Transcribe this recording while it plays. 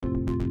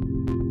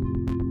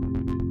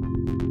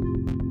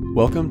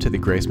Welcome to the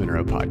Grace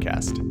Monroe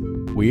podcast.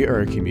 We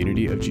are a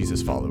community of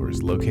Jesus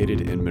followers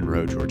located in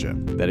Monroe, Georgia,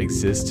 that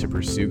exists to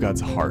pursue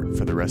God's heart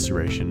for the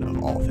restoration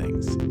of all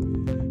things.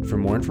 For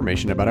more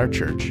information about our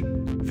church,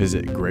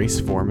 visit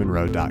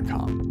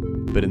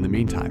graceformonroe.com. But in the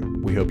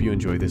meantime, we hope you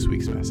enjoy this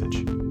week's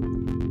message.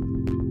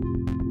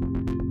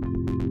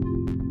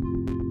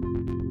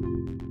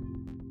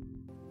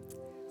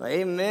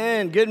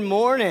 Amen. Good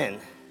morning.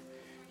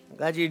 I'm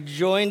glad you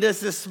joined us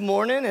this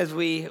morning as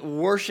we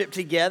worship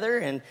together.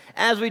 And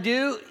as we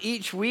do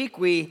each week,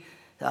 we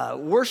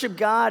worship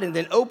God and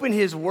then open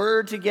His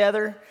Word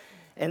together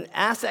and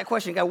ask that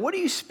question, God, what are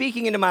you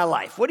speaking into my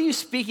life? What are you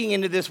speaking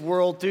into this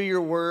world through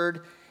your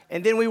Word?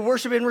 And then we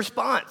worship in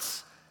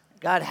response.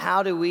 God,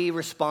 how do we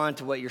respond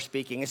to what you're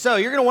speaking? And so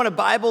you're going to want a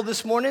Bible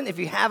this morning. If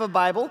you have a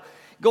Bible,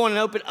 go on and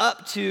open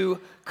up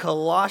to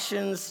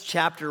Colossians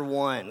chapter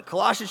 1.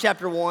 Colossians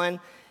chapter 1.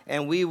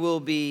 And we will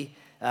be,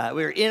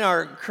 we're in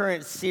our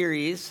current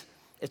series,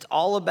 It's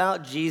All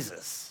About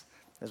Jesus,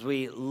 as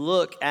we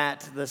look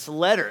at this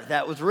letter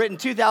that was written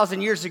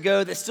 2,000 years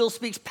ago that still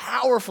speaks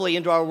powerfully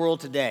into our world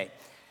today.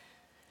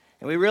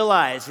 And we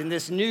realize in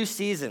this new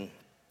season,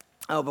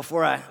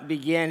 before I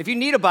begin, if you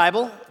need a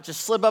Bible,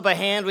 just slip up a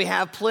hand. We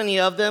have plenty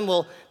of them.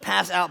 We'll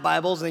pass out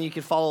Bibles, and then you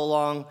can follow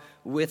along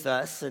with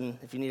us. And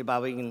if you need a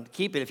Bible, you can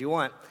keep it if you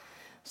want.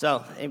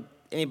 So,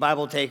 any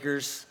Bible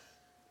takers?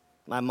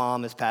 My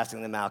mom is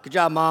passing them out. Good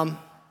job, Mom.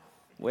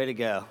 Way to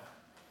go.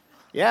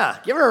 Yeah,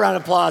 give her a round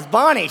of applause.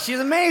 Bonnie, she's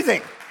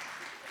amazing.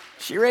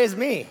 She raised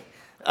me.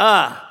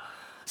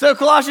 So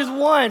Colossians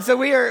 1, so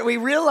we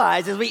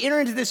realize as we enter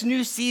into this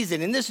new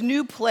season, in this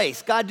new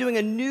place, God doing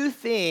a new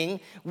thing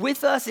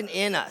with us and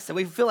in us. And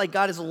we feel like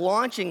God is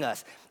launching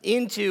us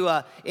into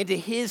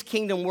His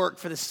kingdom work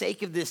for the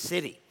sake of this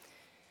city.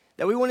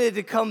 That we wanted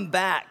to come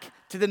back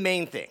to the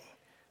main thing.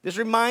 This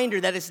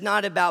reminder that it's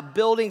not about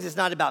buildings, it's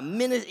not about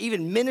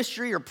even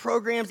ministry or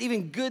programs,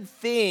 even good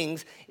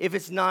things, if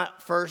it's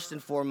not first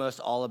and foremost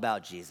all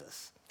about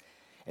Jesus.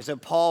 And so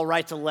Paul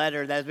writes a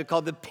letter that has been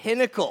called the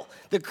pinnacle,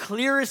 the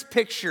clearest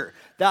picture,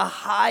 the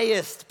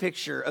highest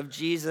picture of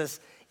Jesus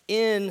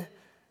in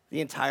the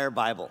entire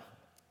Bible.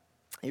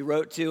 He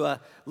wrote to a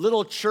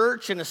little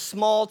church in a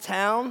small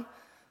town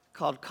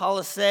called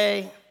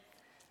Colossae.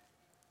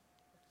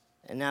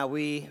 And now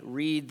we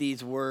read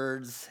these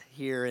words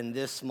here in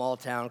this small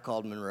town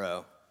called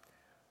Monroe.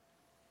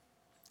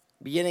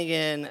 Beginning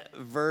in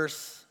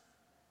verse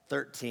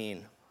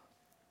 13.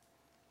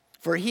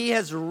 For he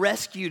has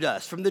rescued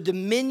us from the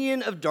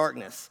dominion of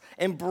darkness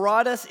and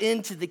brought us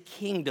into the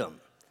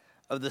kingdom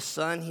of the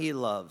Son he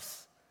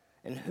loves,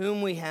 in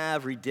whom we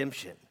have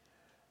redemption,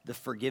 the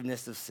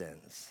forgiveness of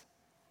sins.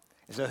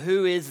 And so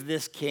who is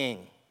this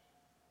king?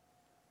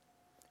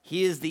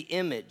 He is the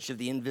image of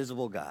the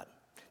invisible God,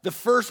 the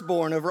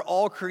firstborn over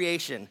all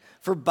creation.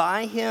 For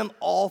by him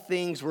all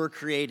things were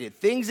created,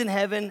 things in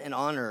heaven and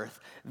on earth,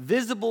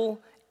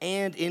 visible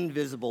and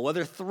invisible,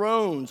 whether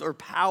thrones or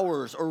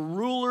powers or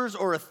rulers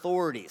or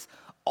authorities.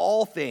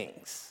 All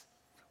things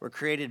were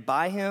created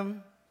by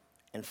him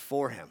and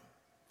for him.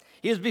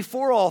 He is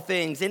before all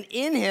things, and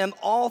in him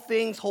all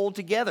things hold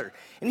together.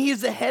 And he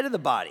is the head of the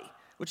body,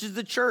 which is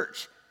the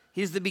church.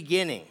 He is the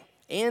beginning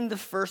and the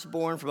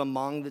firstborn from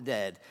among the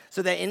dead,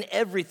 so that in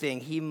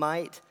everything he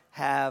might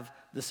have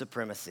the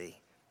supremacy.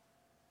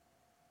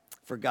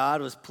 For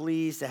God was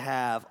pleased to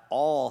have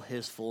all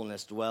his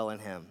fullness dwell in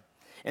him,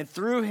 and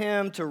through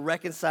him to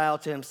reconcile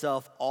to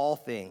himself all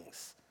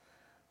things,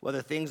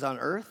 whether things on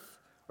earth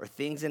or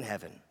things in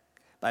heaven,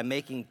 by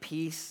making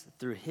peace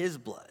through his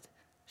blood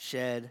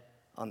shed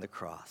on the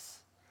cross.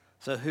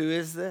 So who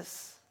is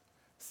this?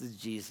 This is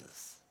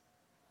Jesus.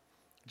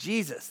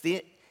 Jesus,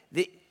 the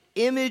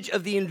image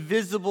of the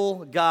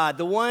invisible God,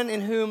 the one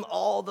in whom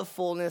all the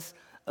fullness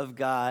of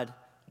God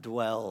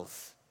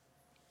dwells.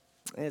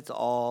 And it's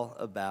all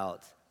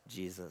about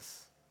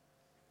Jesus.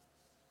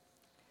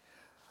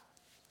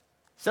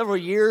 Several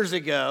years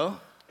ago,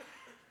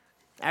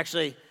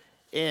 actually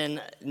in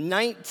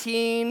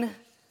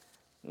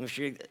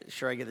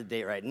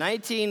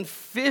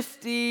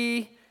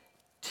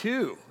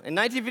 1952,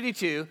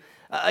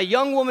 a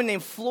young woman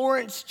named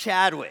Florence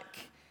Chadwick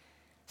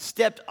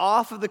stepped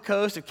off of the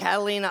coast of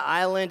Catalina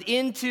Island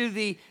into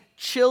the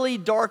chilly,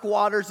 dark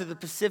waters of the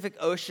Pacific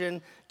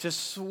Ocean to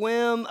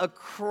swim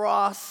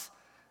across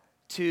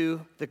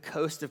to the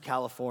coast of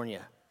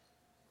California.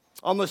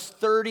 Almost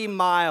 30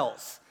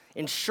 miles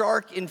in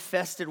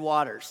shark-infested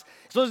waters.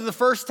 So this was the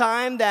first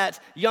time that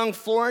young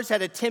Florence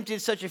had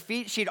attempted such a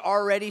feat. She'd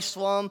already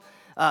swum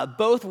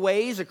both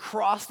ways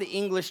across the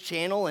English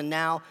Channel, and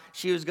now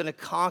she was going to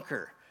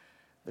conquer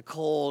the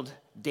cold,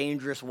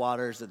 dangerous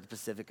waters of the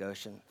Pacific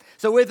Ocean.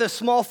 So with a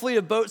small fleet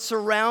of boats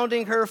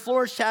surrounding her,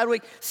 Florence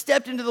Chadwick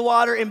stepped into the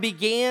water and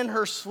began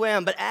her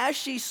swim. But as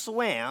she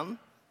swam,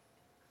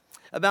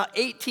 about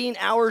 18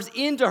 hours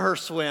into her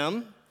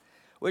swim,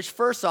 which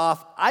first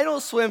off, I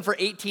don't swim for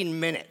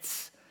 18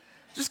 minutes.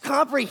 Just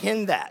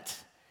comprehend that.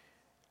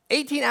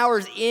 18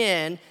 hours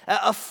in,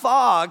 a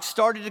fog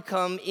started to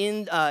come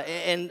in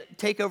and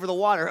take over the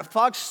water. A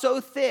fog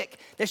so thick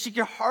that she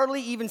could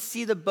hardly even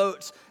see the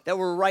boats that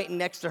were right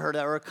next to her,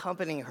 that were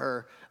accompanying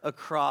her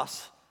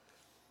across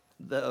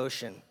the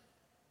ocean.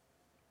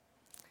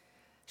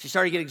 She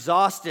started to get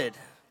exhausted.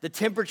 The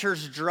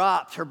temperatures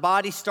dropped. Her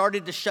body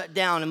started to shut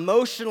down.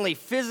 Emotionally,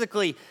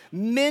 physically,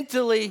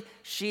 mentally,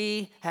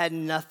 she had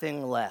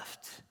nothing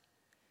left.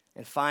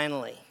 And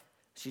finally,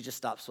 she just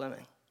stopped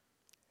swimming.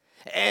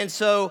 And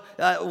so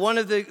one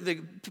of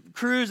the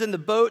crews in the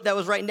boat that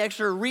was right next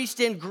to her reached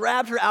in,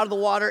 grabbed her out of the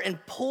water,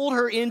 and pulled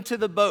her into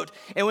the boat.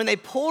 And when they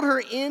pulled her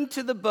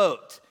into the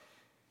boat,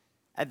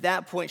 at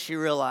that point she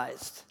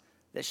realized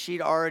that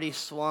she'd already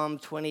swum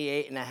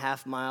 28 and a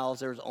half miles.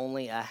 There was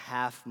only a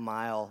half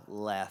mile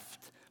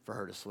left for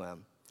her to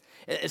swim.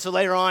 And so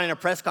later on in a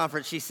press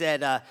conference, she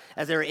said,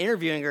 as they were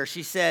interviewing her,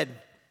 she said,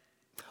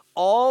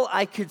 "All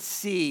I could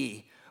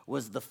see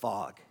was the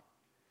fog.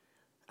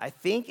 I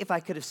think if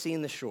I could have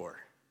seen the shore,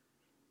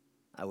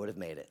 I would have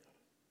made it."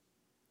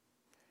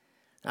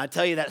 And I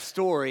tell you that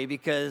story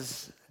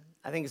because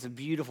I think it's a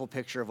beautiful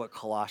picture of what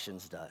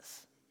Colossians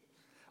does.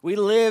 We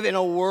live in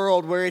a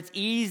world where it's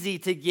easy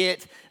to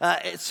get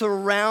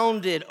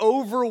surrounded,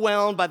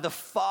 overwhelmed by the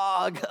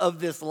fog of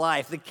this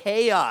life, the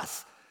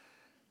chaos,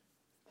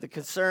 the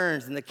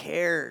concerns and the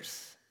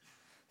cares,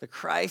 the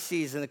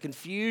crises and the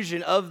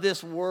confusion of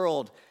this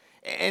world.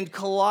 And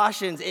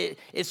Colossians,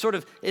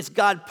 it's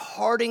God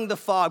parting the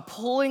fog,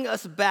 pulling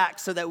us back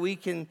so that we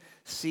can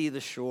see the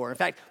shore. In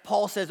fact,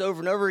 Paul says over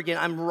and over again,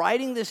 "I'm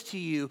writing this to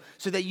you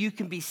so that you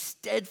can be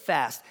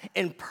steadfast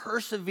and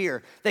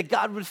persevere, that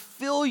God would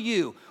fill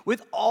you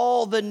with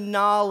all the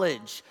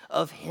knowledge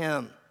of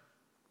him."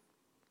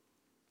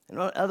 In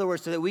other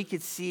words, so that we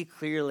could see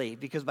clearly,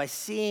 because by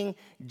seeing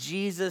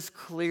Jesus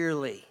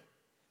clearly,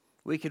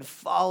 we can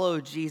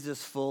follow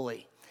Jesus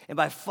fully. And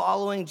by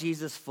following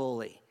Jesus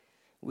fully,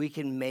 we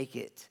can make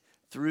it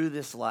through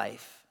this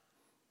life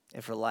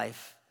and for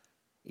life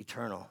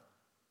eternal.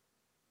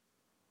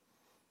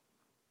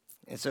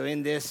 And so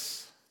in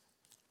this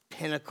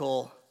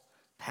pinnacle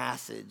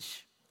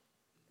passage,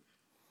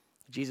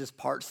 Jesus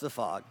parts the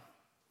fog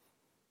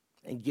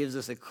and gives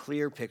us a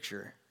clear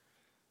picture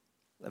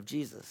of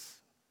Jesus.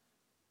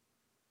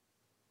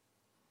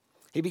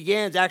 He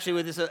begins actually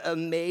with this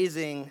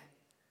amazing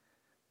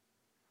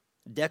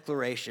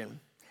declaration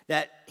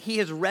that he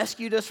has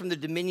rescued us from the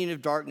dominion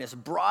of darkness,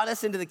 brought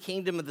us into the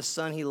kingdom of the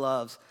Son he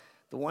loves,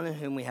 the one in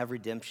whom we have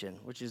redemption,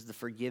 which is the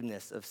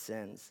forgiveness of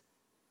sins.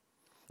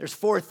 There's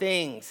 4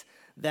 things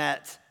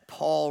that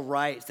Paul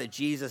writes that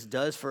Jesus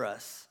does for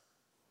us.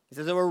 He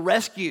says that we're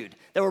rescued,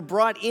 that we're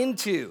brought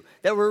into,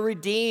 that we're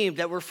redeemed,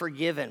 that we're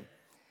forgiven.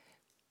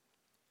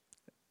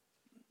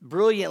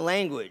 Brilliant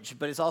language,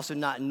 but it's also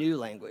not new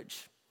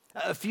language.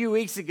 A few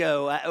weeks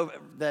ago,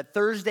 the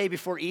Thursday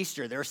before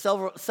Easter, there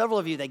were several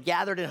of you that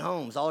gathered in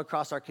homes all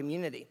across our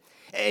community.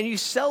 And you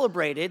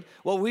celebrated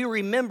what we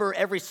remember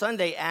every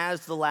Sunday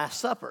as the Last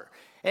Supper.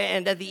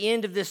 And at the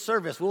end of this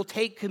service, we'll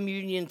take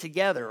communion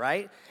together,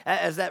 right?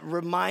 As that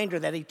reminder,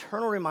 that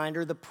eternal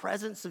reminder, the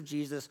presence of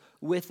Jesus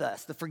with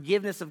us, the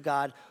forgiveness of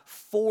God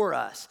for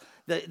us,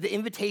 the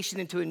invitation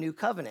into a new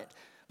covenant.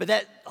 But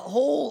that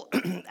whole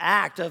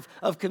act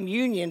of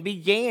communion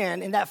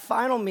began in that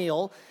final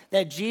meal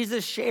that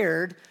Jesus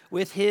shared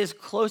with his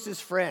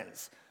closest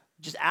friends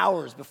just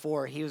hours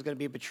before he was going to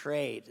be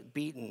betrayed,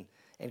 beaten,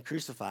 and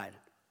crucified.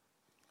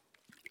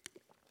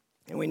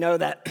 And we know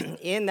that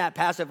in that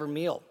Passover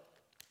meal,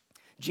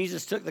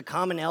 Jesus took the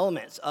common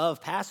elements of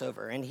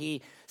Passover, and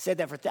he said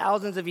that for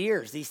thousands of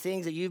years, these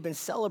things that you've been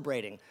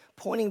celebrating,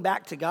 pointing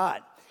back to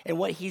God and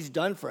what he's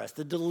done for us,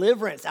 the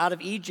deliverance out of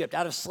Egypt,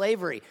 out of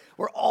slavery,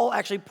 we're all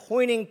actually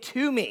pointing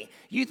to me.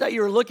 You thought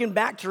you were looking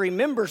back to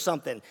remember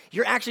something.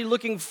 You're actually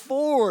looking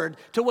forward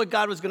to what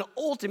God was going to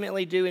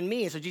ultimately do in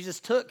me. And so Jesus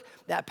took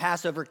that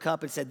Passover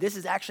cup and said, "This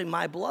is actually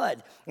my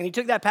blood." And he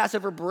took that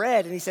Passover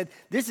bread and he said,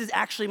 "This is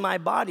actually my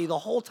body." The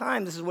whole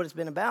time, this is what it's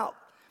been about.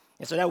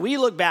 And so now we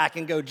look back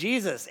and go,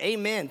 "Jesus,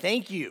 amen,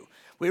 thank you."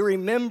 We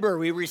remember,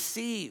 we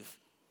receive.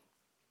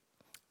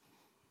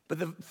 But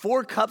the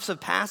 4 cups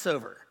of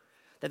Passover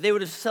that they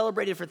would have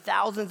celebrated for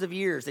thousands of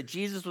years that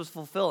Jesus was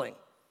fulfilling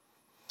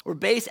were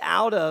based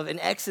out of an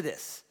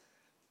Exodus,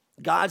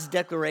 God's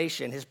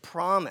declaration, his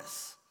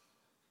promise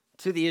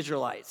to the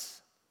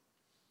Israelites.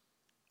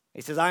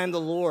 He says, "I am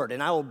the Lord,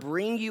 and I will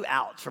bring you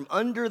out from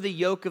under the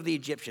yoke of the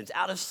Egyptians,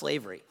 out of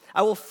slavery.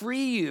 I will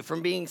free you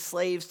from being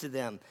slaves to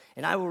them,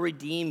 and I will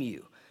redeem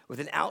you with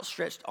an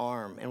outstretched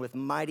arm and with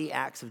mighty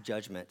acts of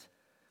judgment.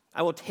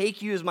 I will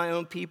take you as my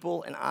own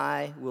people, and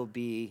I will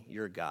be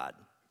your God.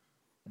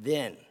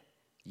 Then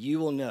you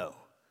will know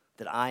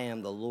that I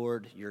am the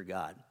Lord your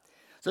God."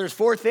 So there's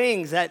 4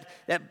 things that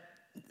that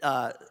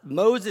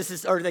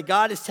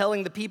God is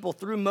telling the people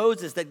through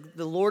Moses that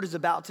the Lord is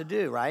about to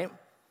do, right?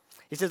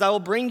 He says, "I will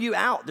bring you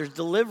out." There's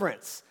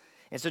deliverance.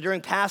 And so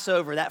during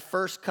Passover, that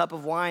first cup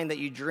of wine that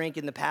you drink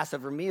in the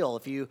Passover meal,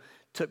 if you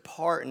took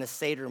part in the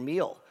Seder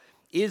meal,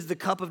 is the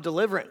cup of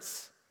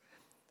deliverance.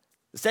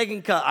 The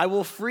second cup, "I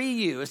will free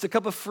you." It's the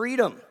cup of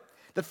freedom.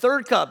 The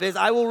third cup is,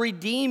 I will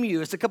redeem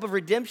you. It's a cup of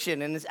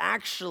redemption, and it's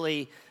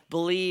actually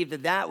believed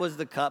that that was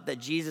the cup that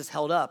Jesus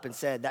held up and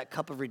said, that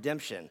cup of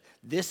redemption,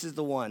 this is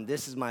the one,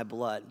 this is my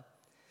blood.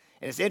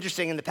 And it's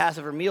interesting, in the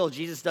Passover meal,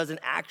 Jesus doesn't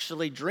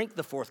actually drink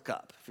the fourth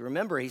cup. If you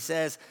remember, he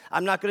says,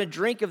 I'm not going to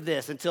drink of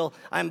this until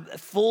I'm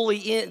fully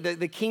in,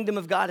 the kingdom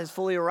of God has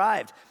fully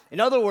arrived. In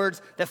other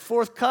words, that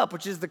fourth cup,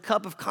 which is the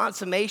cup of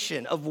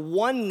consummation, of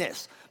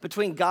oneness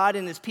between God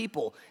and his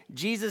people,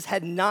 Jesus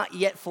had not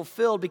yet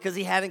fulfilled because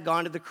he hadn't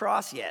gone to the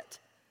cross yet.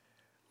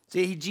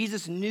 See,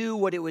 Jesus knew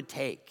what it would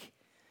take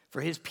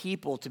for his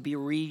people to be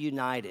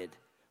reunited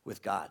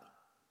with God.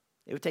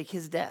 It would take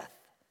his death,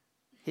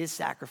 his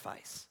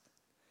sacrifice.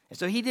 And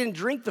so he didn't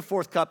drink the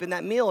fourth cup in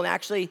that meal. And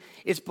actually,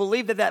 it's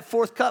believed that that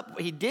fourth cup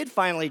he did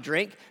finally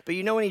drink. But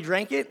you know when he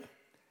drank it?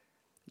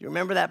 You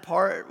remember that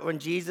part when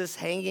Jesus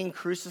hanging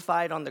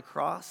crucified on the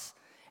cross?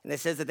 And it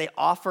says that they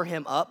offer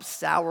him up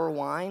sour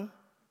wine.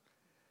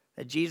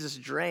 That Jesus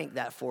drank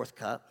that fourth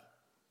cup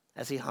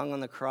as he hung on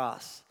the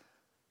cross,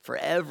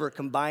 forever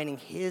combining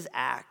his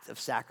act of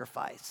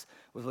sacrifice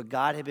with what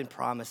God had been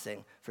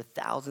promising for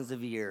thousands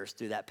of years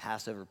through that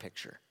Passover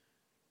picture.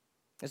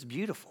 It's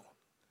beautiful.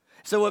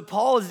 So what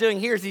Paul is doing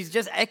here is he's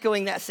just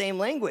echoing that same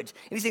language.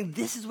 And he's saying,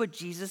 this is what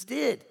Jesus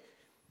did.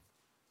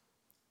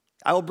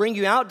 I will bring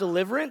you out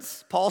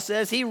deliverance. Paul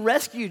says he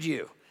rescued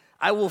you.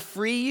 I will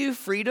free you,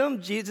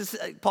 freedom.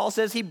 Paul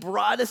says he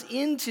brought us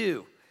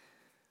into.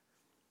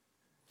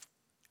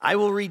 I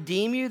will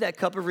redeem you, that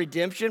cup of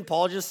redemption.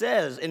 Paul just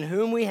says, in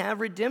whom we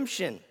have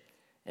redemption.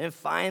 And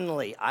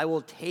finally, I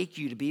will take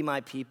you to be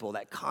my people.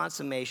 That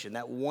consummation,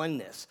 that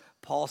oneness.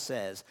 Paul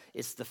says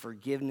it's the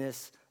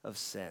forgiveness of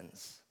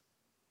sins.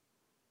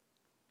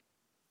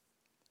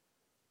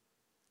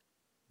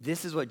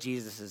 This is what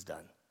Jesus has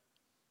done.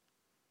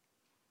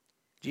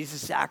 Jesus'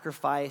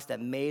 sacrifice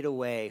that made a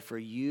way for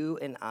you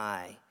and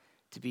I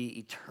to be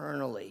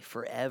eternally,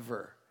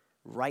 forever,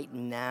 right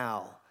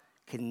now,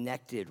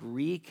 connected,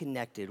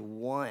 reconnected,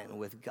 one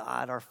with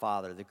God our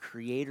Father, the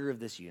creator of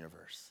this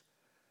universe.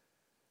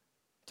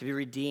 To be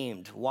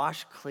redeemed,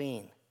 washed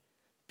clean,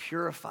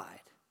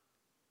 purified,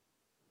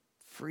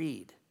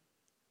 freed.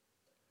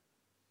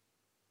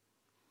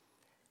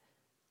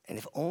 And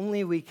if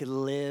only we could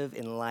live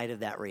in light of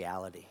that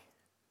reality.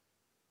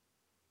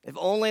 If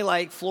only,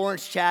 like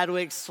Florence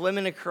Chadwick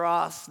swimming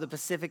across the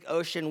Pacific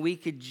Ocean, we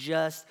could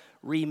just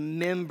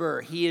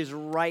remember he is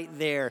right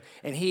there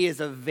and he is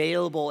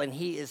available and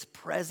he is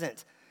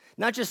present.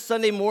 Not just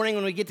Sunday morning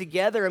when we get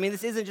together. I mean,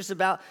 this isn't just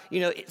about,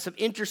 some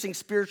interesting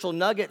spiritual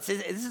nuggets.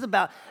 This is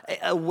about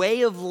a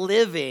way of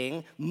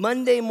living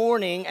Monday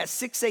morning at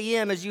 6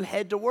 a.m. as you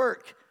head to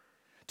work.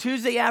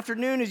 Tuesday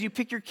afternoon as you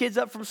pick your kids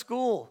up from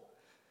school.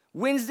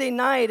 Wednesday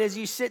night as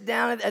you sit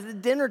down at the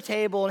dinner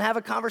table and have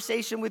a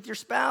conversation with your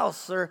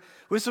spouse or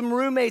with some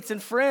roommates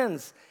and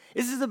friends.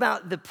 This is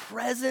about the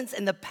presence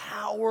and the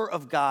power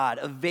of God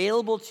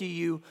available to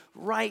you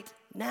right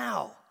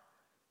now.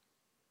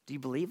 Do you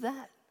believe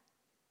that?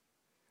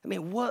 I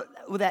mean, what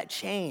would that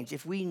change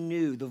if we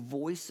knew the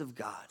voice of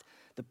God,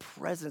 the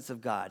presence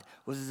of God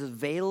was as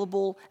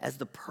available as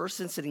the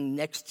person sitting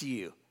next to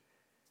you?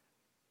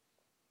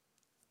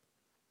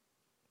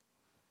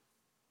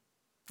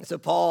 So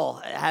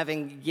Paul,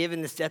 having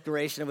given this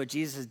declaration of what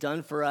Jesus has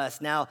done for us,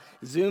 now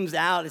zooms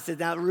out and says,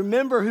 now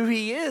remember who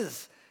he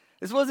is.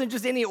 This wasn't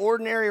just any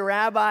ordinary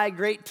rabbi,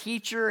 great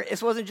teacher.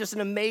 This wasn't just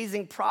an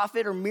amazing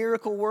prophet or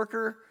miracle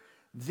worker.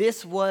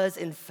 This was,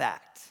 in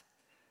fact,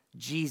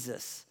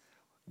 Jesus,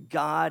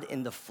 God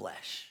in the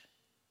flesh.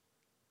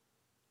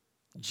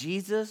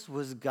 Jesus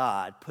was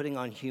God putting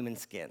on human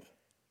skin.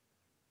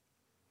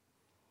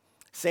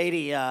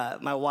 Sadie,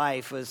 my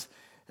wife, was...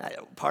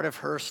 part of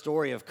her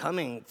story of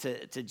coming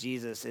to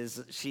Jesus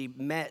is she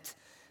met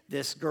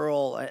this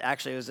girl.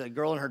 Actually, it was a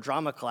girl in her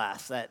drama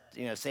class that,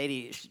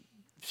 Sadie,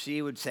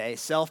 she would say,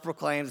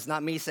 self-proclaimed. It's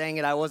not me saying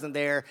it. I wasn't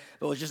there,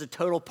 but was just a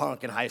total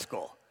punk in high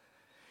school.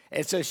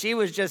 And so she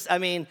was just,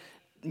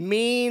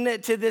 mean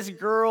to this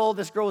girl.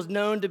 This girl was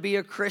known to be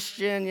a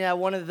Christian,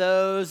 one of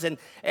those. And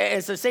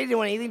so Sadie didn't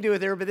want anything to do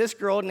with her, but this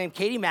girl named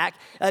Katie Mack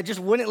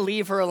just wouldn't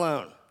leave her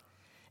alone.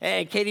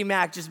 And Katie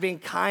Mack just being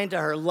kind to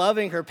her,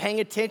 loving her,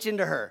 paying attention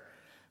to her.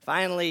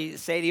 Finally,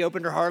 Sadie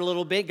opened her heart a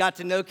little bit, got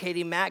to know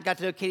Katie Mack, got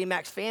to know Katie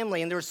Mack's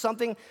family. And there was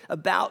something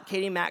about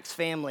Katie Mack's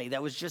family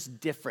that was just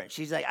different.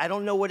 She's like, I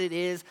don't know what it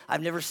is.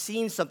 I've never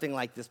seen something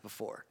like this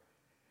before.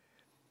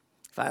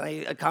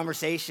 Finally, a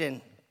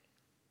conversation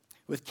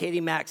with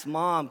Katie Mack's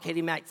mom.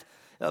 Katie Mack's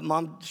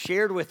mom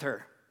shared with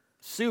her.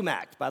 Sue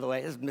Mack, by the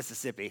way, this is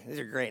Mississippi. These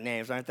are great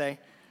names, aren't they?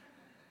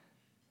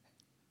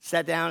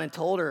 Sat down and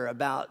told her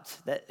about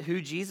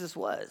who Jesus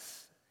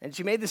was. And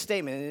she made the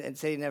statement, and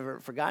Sadie never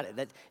forgot it,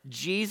 that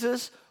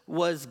Jesus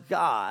was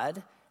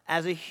God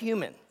as a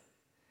human.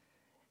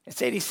 And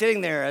Sadie's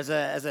sitting there as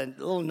a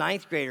little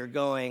ninth grader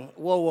going,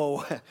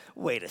 whoa,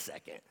 wait a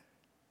second.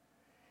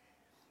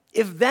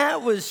 If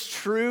that was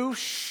true,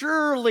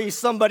 surely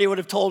somebody would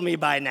have told me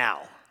by now.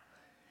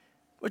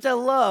 Which I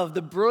love,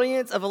 the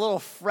brilliance of a little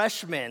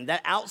freshman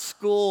that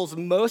outschools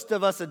most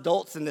of us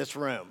adults in this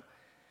room.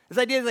 This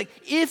idea is like,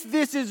 if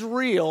this is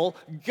real,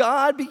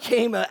 God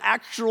became an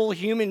actual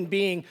human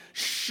being,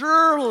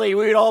 surely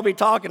we'd all be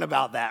talking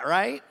about that,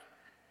 right?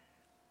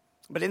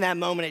 But in that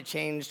moment, it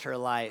changed her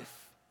life.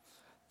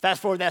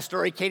 Fast forward that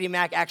story, Katie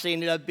Mack actually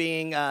ended up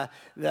being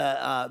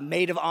the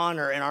maid of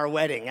honor in our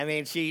wedding. I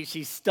mean, she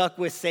stuck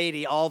with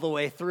Sadie all the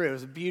way through. It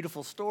was a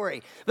beautiful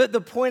story. But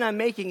the point I'm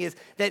making is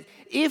that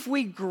if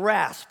we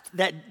grasped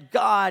that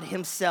God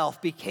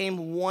himself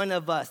became one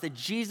of us, that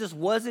Jesus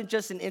wasn't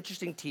just an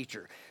interesting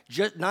teacher,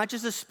 not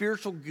just a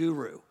spiritual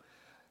guru,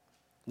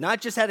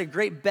 not just had a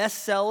great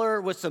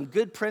bestseller with some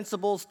good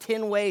principles,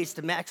 10 ways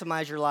to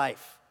maximize your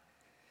life,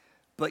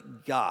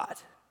 but God,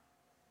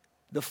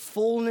 the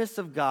fullness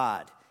of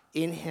God,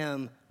 in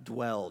him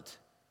dwelled.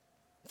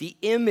 The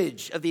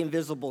image of the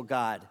invisible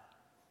God.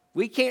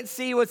 We can't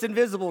see what's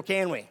invisible,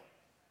 can we?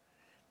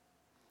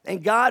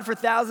 And God, for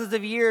thousands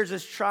of years,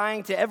 is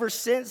trying to, ever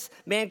since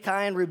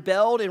mankind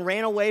rebelled and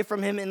ran away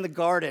from him in the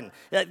garden,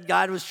 that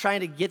God was trying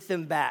to get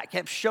them back,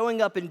 kept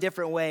showing up in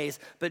different ways,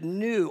 but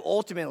knew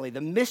ultimately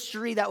the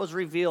mystery that was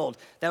revealed,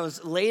 that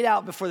was laid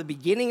out before the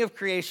beginning of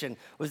creation,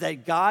 was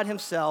that God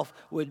himself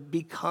would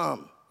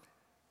become,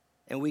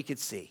 and we could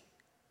see.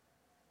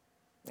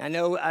 I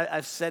know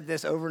I've said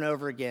this over and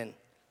over again,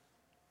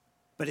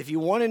 but if you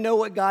want to know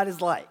what God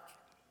is like,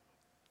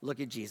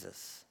 look at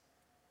Jesus.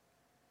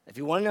 If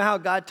you want to know how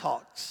God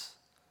talks,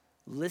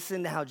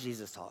 listen to how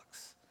Jesus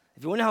talks.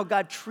 If you want to know how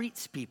God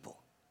treats people,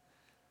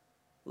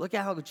 look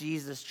at how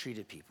Jesus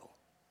treated people.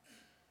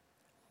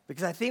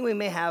 Because I think we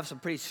may have some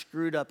pretty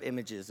screwed up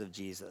images of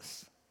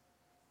Jesus,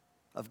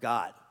 of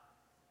God,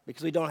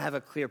 because we don't have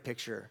a clear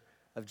picture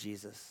of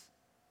Jesus.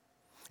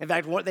 In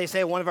fact, they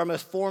say one of our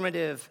most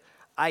formative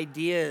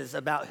ideas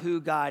about who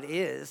God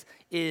is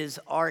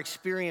our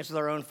experience with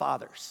our own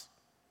fathers.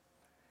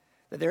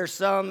 That there are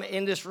some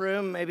in this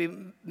room, maybe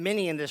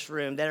many in this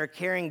room, that are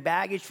carrying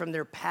baggage from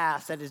their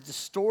past that is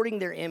distorting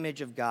their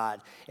image of God.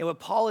 And what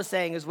Paul is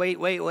saying is,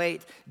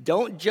 wait.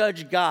 Don't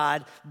judge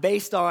God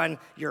based on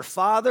your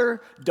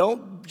father.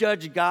 Don't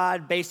judge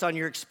God based on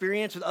your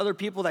experience with other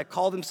people that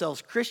call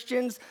themselves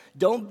Christians.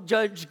 Don't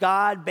judge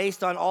God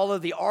based on all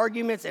of the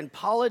arguments and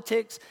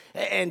politics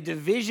and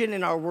division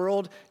in our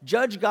world.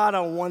 Judge God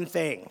on one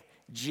thing,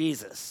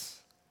 Jesus.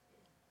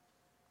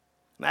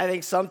 I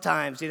think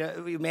sometimes,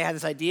 we may have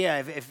this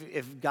idea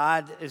if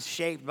God is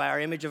shaped by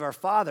our image of our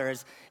Father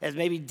as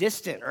maybe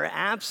distant or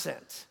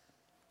absent,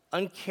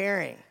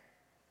 uncaring,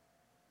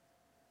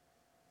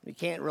 we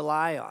can't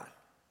rely on.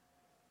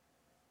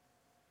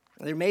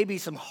 There may be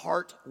some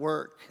heart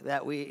work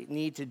that we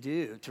need to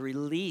do to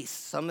release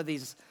some of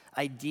these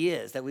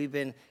ideas that we've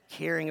been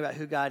caring about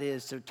who God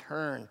is, to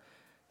turn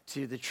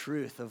to the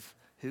truth of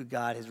who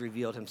God has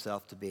revealed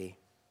himself to be.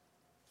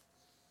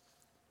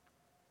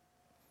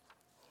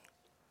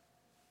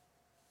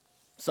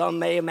 Some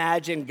may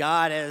imagine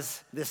God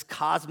as this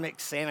cosmic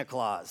Santa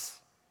Claus.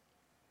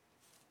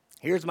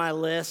 Here's my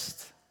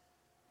list.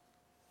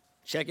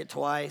 Check it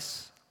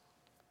twice.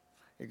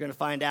 You're going to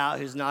find out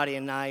who's naughty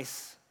and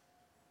nice.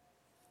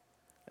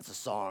 That's a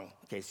song,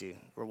 in case you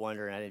were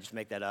wondering. I didn't just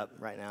make that up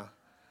right now.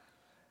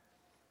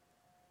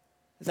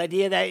 This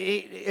idea that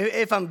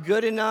if I'm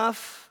good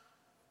enough,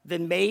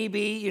 then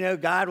maybe,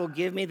 God will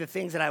give me the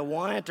things that I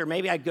want, or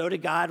maybe I go to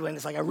God when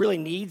it's like I really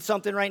need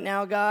something right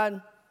now,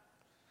 God.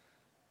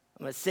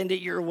 I'm going to send it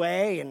your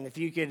way, and if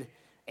you could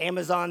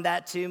Amazon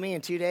that to me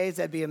in 2 days,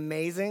 that'd be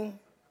amazing.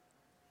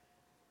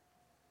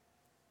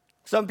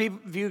 Some people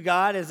view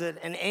God as an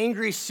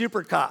angry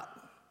super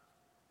cop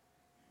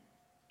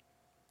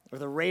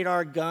with a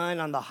radar gun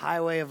on the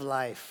highway of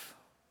life,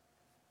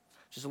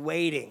 just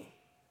waiting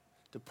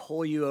to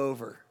pull you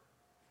over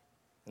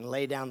and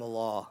lay down the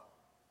law.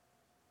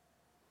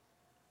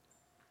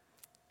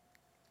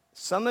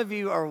 Some of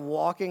you are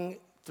walking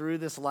through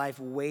this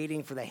life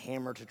waiting for the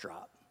hammer to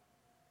drop.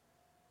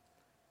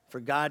 For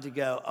God to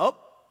go, oh,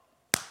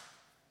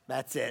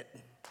 that's it.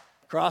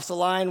 Cross the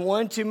line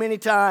one too many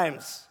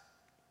times.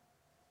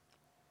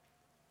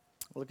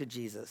 Look at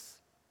Jesus.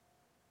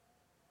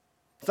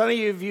 Some of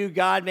you view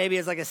God maybe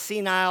as like a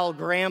senile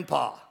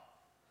grandpa.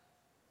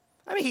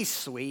 I mean, he's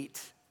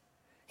sweet.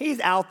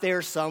 He's out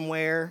there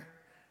somewhere.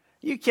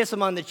 You kiss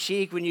him on the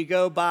cheek when you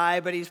go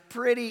by, but he's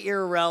pretty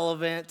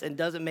irrelevant and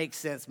doesn't make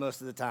sense most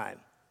of the time.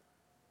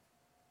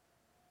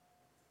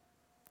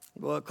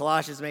 What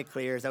Colossians make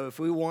clear is that if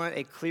we want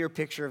a clear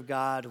picture of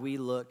God, we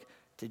look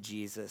to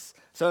Jesus.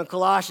 So in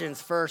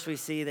Colossians, first we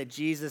see that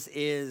Jesus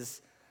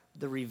is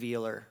the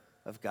revealer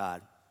of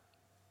God,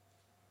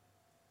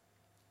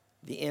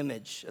 the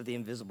image of the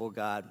invisible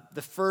God,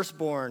 the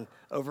firstborn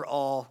over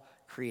all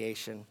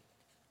creation.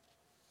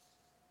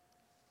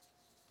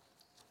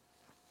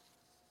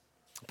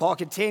 Paul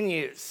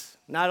continues,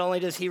 not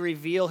only does he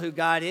reveal who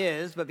God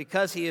is, but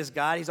because he is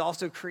God, he's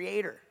also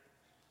creator.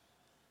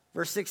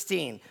 Verse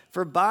 16,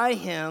 for by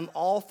him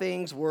all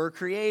things were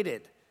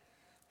created.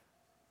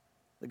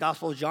 The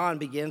Gospel of John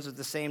begins with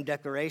the same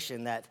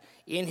declaration that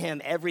in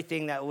him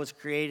everything that was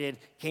created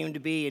came to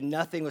be, and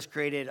nothing was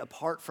created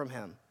apart from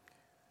him.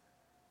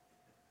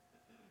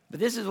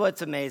 But this is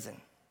what's amazing,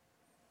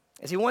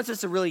 is he wants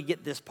us to really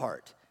get this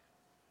part.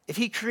 If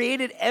he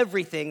created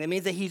everything, that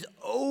means that he's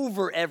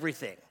over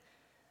everything.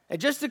 And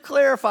just to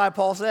clarify,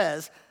 Paul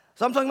says,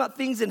 so I'm talking about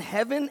things in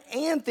heaven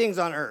and things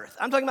on earth.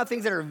 I'm talking about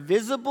things that are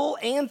visible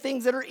and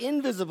things that are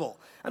invisible.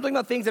 I'm talking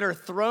about things that are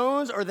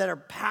thrones or that are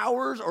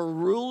powers or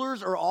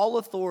rulers or all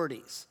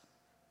authorities.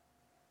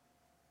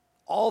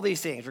 All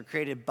these things were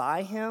created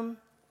by him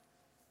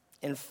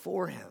and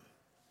for him.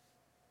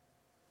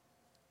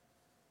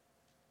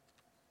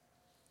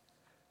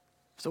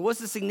 So what's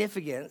the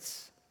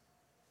significance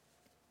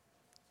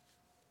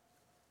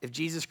if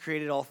Jesus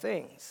created all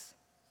things?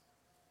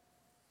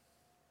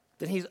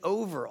 Then he's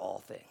over all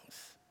things.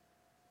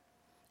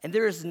 And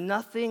there is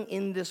nothing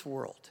in this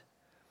world,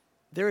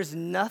 there is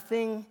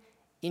nothing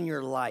in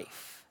your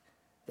life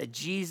that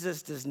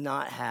Jesus does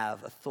not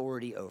have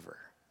authority over.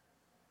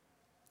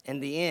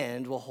 And the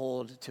end will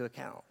hold to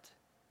account.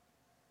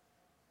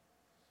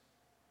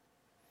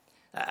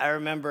 I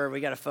remember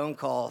we got a phone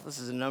call, this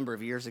is a number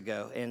of years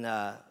ago,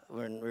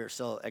 when we were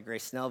still at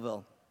Grace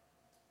Snellville.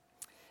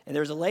 And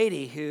there was a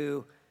lady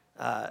who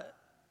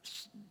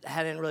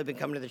hadn't really been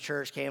coming to the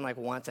church, came like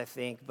once, I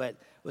think, but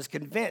was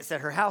convinced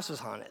that her house was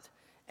haunted.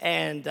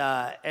 And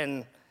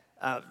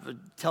would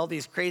tell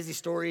these crazy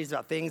stories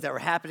about things that were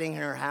happening in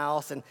her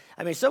house. And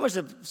I mean, so it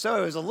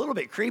was a little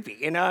bit creepy,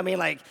 you know? I mean,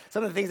 like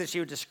some of the things that she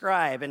would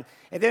describe. And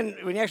then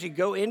when you actually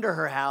go into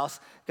her house,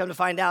 come to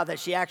find out that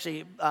she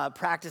actually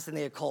practiced in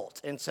the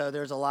occult. And so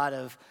there's a lot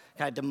of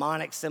kind of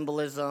demonic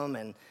symbolism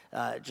and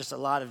just a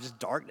lot of just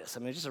darkness. I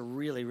mean, it's just a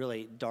really,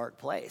 really dark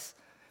place.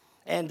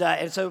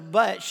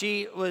 But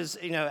she was,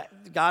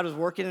 God was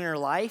working in her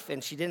life,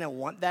 and she didn't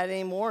want that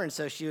anymore, and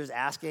so she was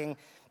asking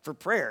for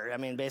prayer. I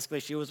mean, basically,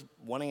 she was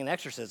wanting an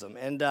exorcism.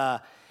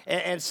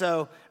 And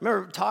so I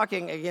remember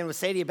talking again with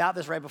Sadie about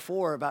this right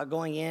before, about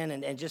going in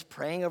and just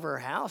praying over her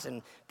house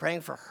and praying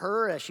for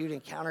her as she would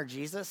encounter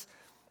Jesus,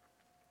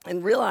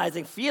 and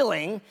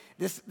feeling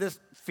this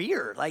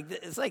fear. Like,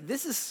 it's like,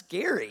 this is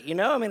scary,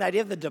 I mean, the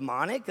idea of the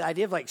demonic, the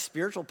idea of like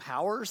spiritual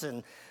powers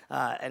and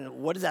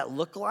what does that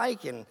look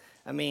like? And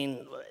I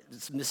mean,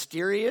 it's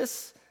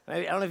mysterious.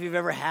 I don't know if you've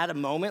ever had a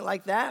moment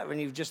like that when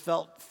you've just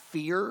felt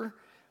fear.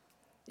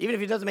 Even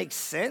if it doesn't make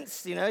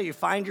sense, you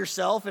find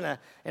yourself in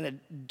a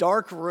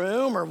dark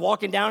room or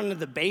walking down into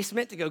the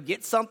basement to go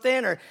get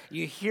something, or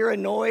you hear a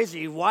noise, or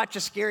you watch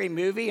a scary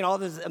movie, and all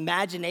those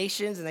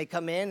imaginations, and they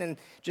come in, and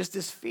just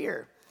this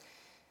fear.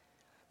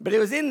 But it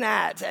was in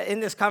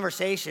this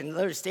conversation,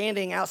 they were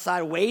standing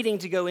outside waiting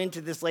to go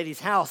into this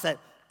lady's house,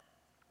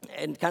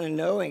 and kind of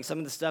knowing some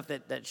of the stuff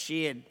that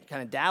she had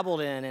kind of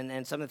dabbled in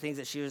and some of the things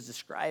that she was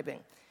describing,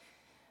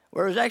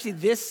 where it was actually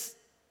this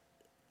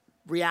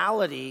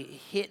reality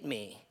hit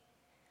me,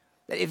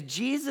 that if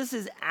Jesus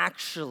is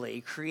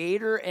actually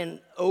creator and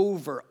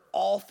over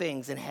all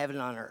things in heaven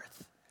and on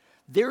earth,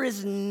 there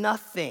is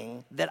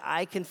nothing that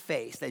I can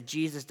face that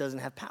Jesus doesn't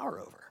have power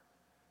over.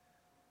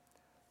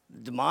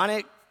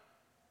 Demonic,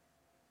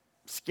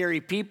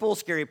 scary people,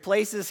 scary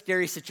places,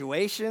 scary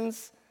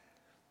situations,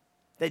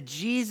 that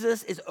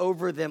Jesus is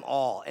over them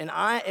all. And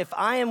if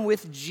I am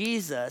with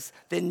Jesus,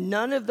 then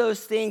none of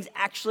those things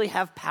actually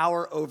have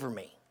power over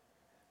me.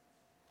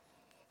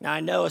 Now, I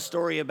know a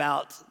story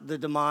about the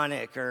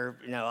demonic or,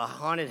 a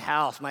haunted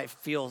house might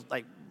feel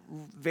like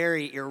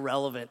very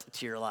irrelevant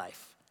to your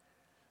life.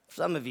 For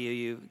some of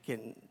you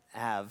can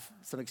have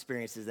some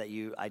experiences that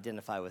you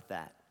identify with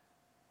that.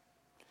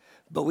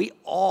 But we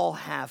all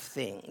have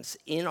things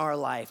in our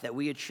life that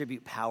we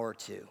attribute power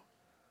to,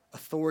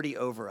 authority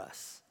over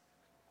us.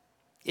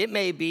 It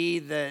may be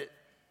the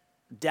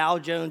Dow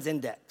Jones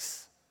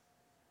Index.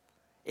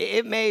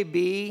 It may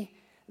be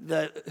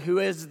who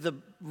is the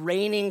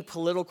reigning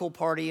political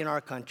party in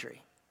our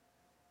country.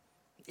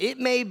 It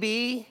may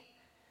be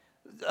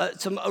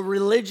a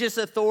religious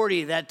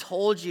authority that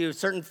told you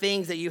certain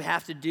things that you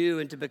have to do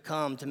and to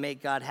become to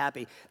make God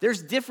happy.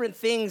 There's different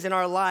things in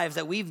our lives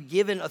that we've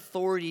given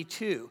authority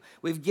to.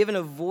 We've given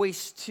a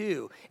voice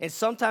to. And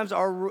sometimes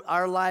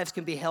our lives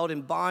can be held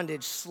in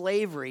bondage,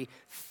 slavery,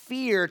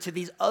 fear to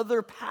these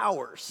other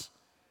powers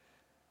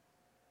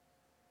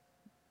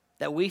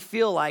that we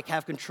feel like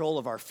have control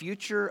of our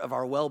future, of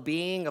our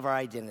well-being, of our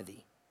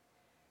identity.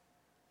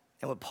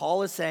 And what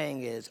Paul is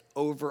saying is,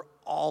 over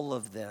all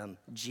of them,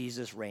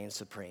 Jesus reigns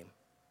supreme.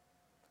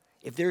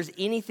 If there's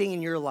anything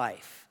in your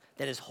life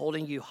that is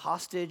holding you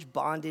hostage,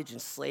 bondage,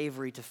 and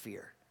slavery to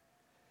fear,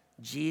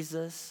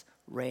 Jesus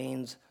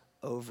reigns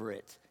over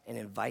it and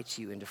invites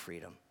you into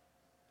freedom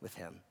with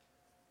him.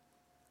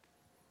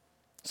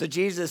 So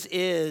Jesus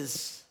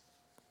is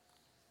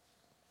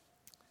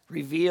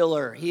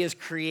revealer, he is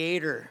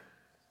creator,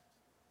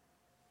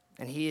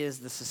 and he is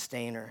the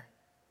sustainer.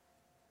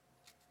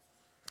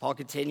 Paul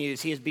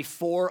continues, he is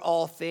before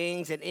all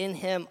things, and in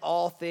him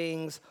all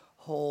things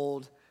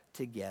hold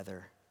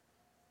together.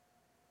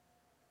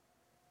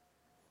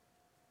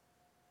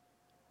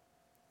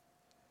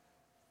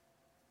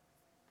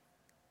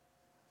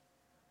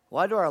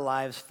 Why do our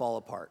lives fall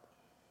apart?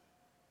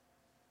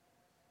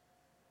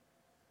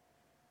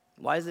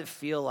 Why does it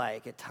feel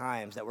like at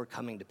times that we're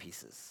coming to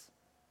pieces?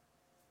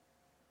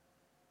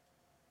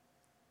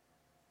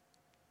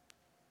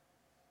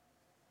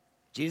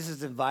 Jesus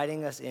is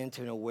inviting us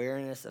into an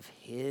awareness of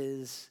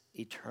his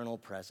eternal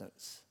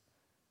presence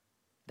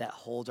that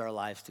holds our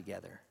lives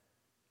together.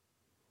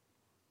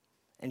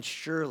 And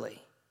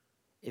surely,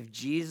 if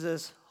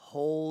Jesus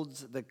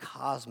holds the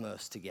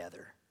cosmos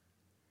together,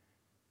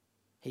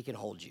 he can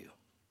hold you.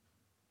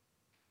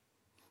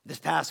 This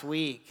past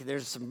week,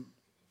 there's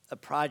a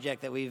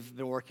project that we've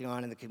been working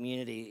on in the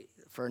community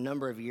for a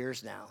number of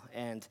years now.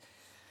 And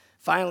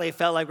finally, it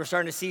felt like we're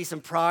starting to see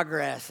some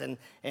progress and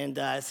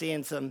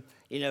seeing some,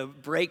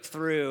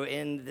 breakthrough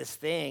in this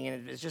thing.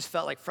 And it just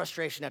felt like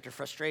frustration after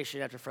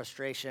frustration after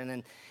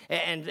frustration.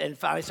 And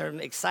finally some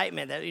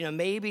excitement that,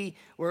 maybe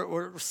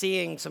we're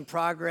seeing some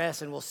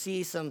progress and we'll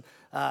see some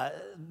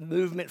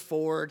movement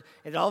forward.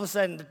 And all of a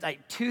sudden,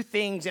 like 2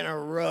 things in a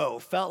row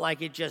felt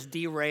like it just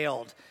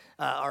derailed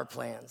our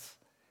plans.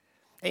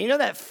 And you know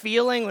that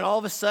feeling when all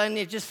of a sudden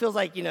it just feels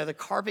like, the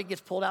carpet gets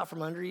pulled out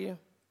from under you?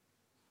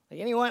 Like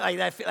anyone? Like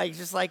that, like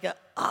just like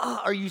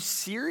are you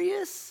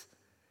serious?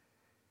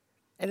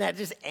 And that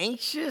just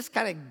anxious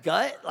kind of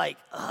gut, like,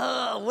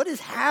 what is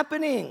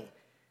happening?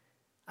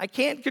 I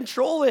can't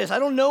control this. I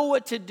don't know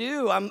what to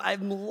do. I'm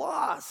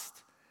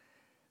lost.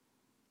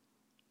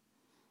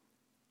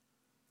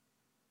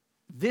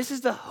 This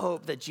is the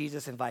hope that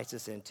Jesus invites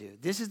us into.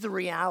 This is the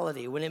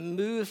reality when it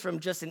moves from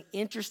just an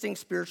interesting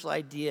spiritual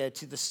idea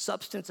to the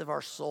substance of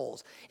our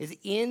souls. Is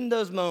in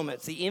those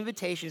moments, the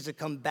invitation is to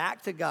come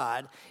back to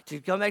God, to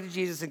come back to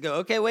Jesus and go,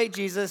 okay, wait,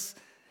 Jesus,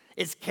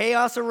 it's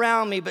chaos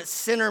around me, but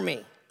center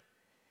me.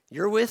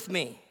 You're with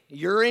me.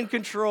 You're in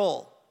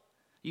control.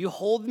 You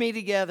hold me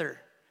together.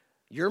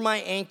 You're my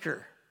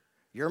anchor.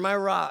 You're my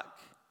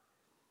rock.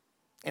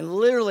 And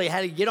literally I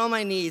had to get on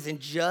my knees and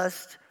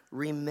just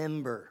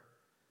remember.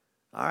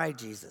 All right,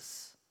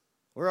 Jesus,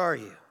 where are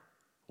you?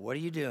 What are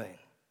you doing?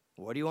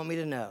 What do you want me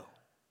to know?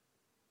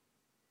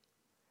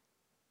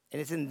 And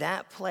it's in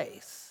that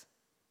place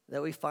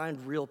that we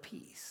find real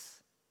peace.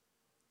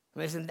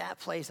 It's in that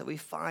place that we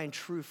find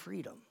true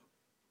freedom.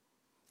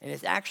 And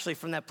it's actually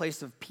from that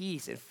place of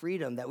peace and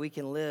freedom that we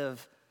can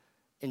live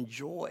in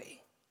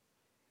joy,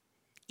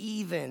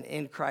 even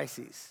in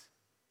crises,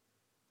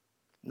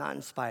 not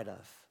in spite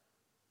of.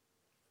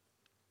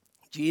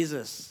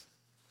 Jesus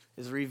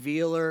is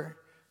revealer,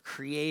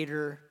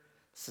 creator,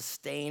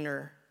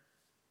 sustainer,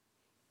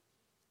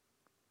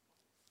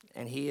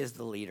 and he is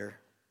the leader.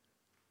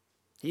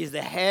 He is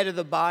the head of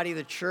the body of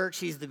the church.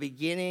 He's the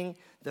beginning,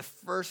 the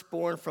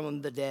firstborn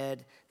from the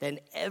dead. Then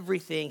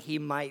everything he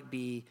might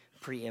be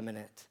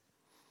preeminent.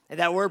 And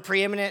that word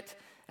preeminent,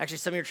 actually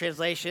some of your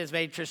translations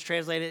may just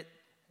translate it,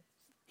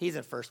 he's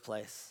in first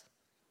place.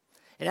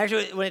 And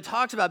actually when it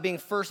talks about being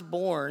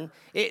firstborn,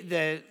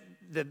 the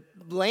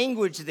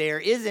language there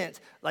isn't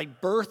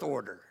like birth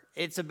order.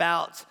 It's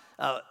about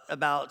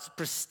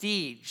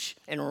prestige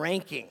and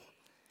ranking.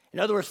 In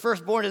other words,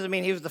 firstborn doesn't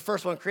mean he was the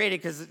first one created,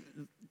 because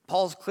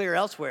Paul's clear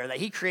elsewhere that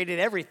he created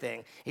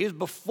everything. He was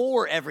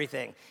before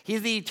everything.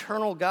 He's the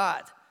eternal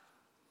God.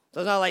 So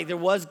it's not like there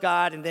was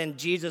God and then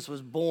Jesus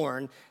was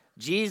born.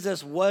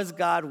 Jesus was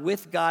God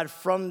with God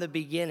from the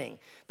beginning.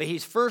 But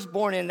he's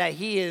firstborn in that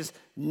he is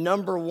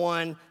number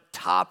one,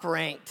 top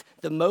ranked,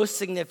 the most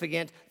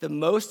significant, the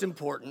most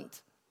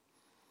important.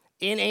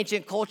 In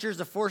ancient cultures,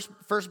 the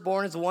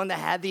firstborn is the one that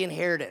had the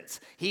inheritance.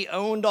 He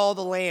owned all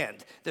the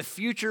land. The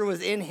future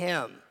was in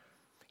him.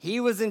 He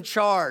was in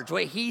charge.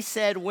 What he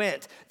said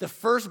went. The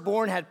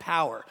firstborn had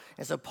power.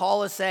 And so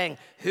Paul is saying,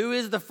 who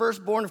is the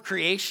firstborn of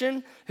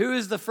creation? Who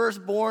is the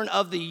firstborn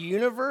of the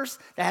universe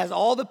that has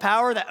all the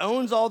power, that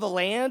owns all the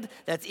land,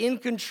 that's in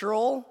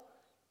control?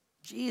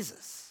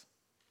 Jesus.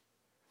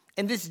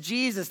 And this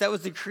Jesus that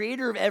was the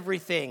creator of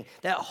everything,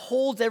 that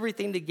holds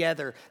everything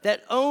together,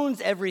 that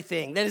owns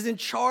everything, that is in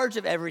charge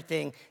of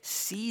everything,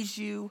 sees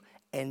you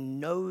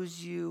and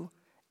knows you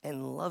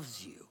and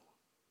loves you.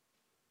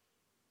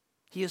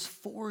 He is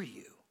for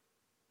you.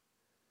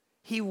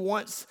 He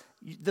wants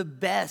the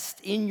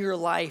best in your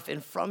life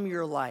and from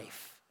your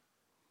life.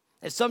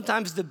 And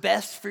sometimes the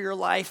best for your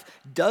life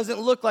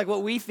doesn't look like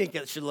what we think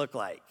it should look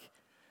like.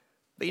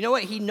 But you know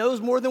what? He knows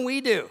more than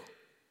we do.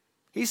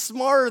 He's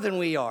smarter than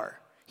we are.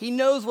 He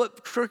knows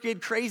what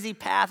crooked, crazy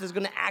path is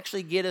going to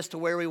actually get us to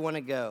where we want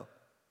to go.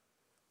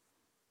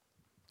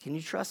 Can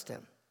you trust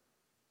him?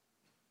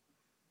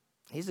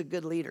 He's a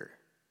good leader.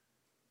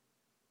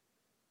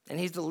 And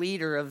he's the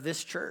leader of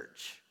this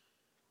church.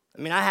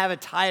 I mean, I have a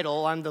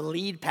title. I'm the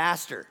lead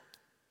pastor.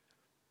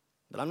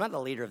 But I'm not the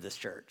leader of this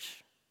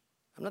church.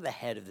 I'm not the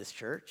head of this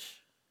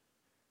church.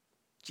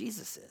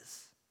 Jesus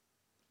is.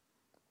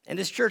 And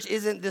this church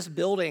isn't this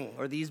building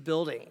or these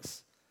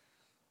buildings.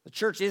 The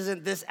church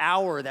isn't this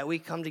hour that we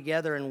come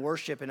together and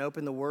worship and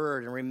open the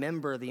word and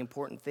remember the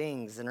important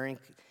things and are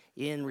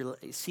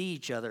see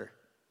each other.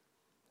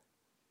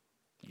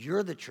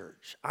 You're the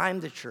church.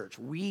 I'm the church.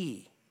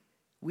 We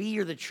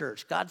are the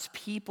church. God's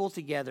people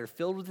together,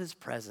 filled with his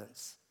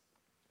presence,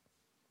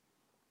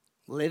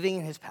 living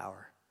in his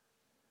power.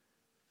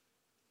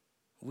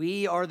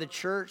 We are the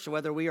church,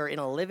 whether we are in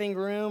a living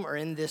room or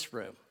in this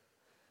room.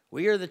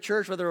 We are the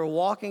church, whether we're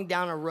walking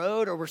down a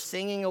road or we're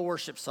singing a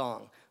worship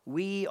song.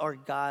 We are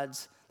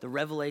the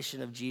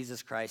revelation of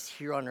Jesus Christ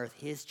here on earth,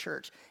 his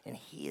church, and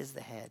he is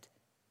the head.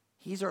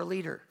 He's our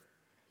leader.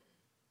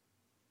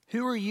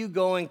 Who are you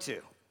going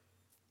to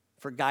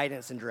for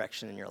guidance and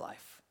direction in your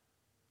life?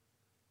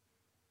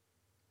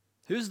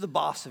 Who's the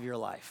boss of your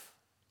life?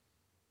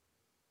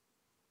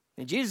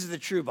 And Jesus is the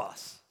true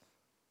boss.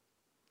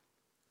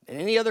 And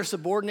any other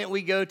subordinate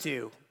we go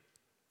to,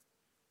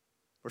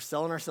 we're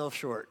selling ourselves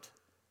short.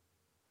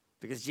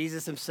 Because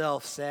Jesus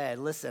himself said,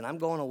 listen, I'm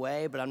going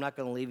away, but I'm not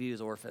going to leave you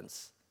as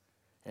orphans.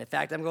 And in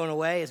fact, I'm going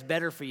away, it's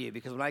better for you,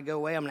 because when I go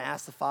away, I'm going to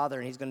ask the Father,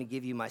 and he's going to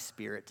give you my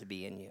Spirit to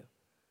be in you,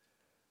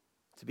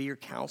 to be your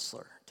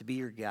counselor, to be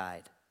your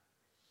guide.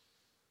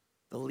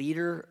 The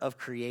leader of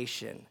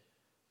creation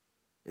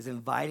is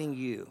inviting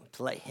you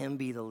to let him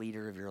be the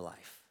leader of your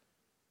life.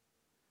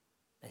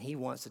 And he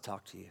wants to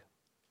talk to you.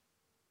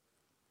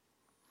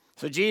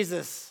 So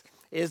Jesus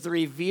is the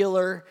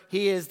revealer,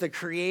 he is the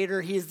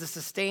creator, he is the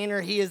sustainer,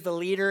 he is the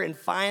leader, and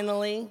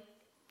finally,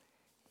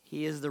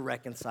 he is the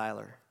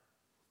reconciler,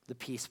 the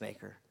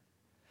peacemaker.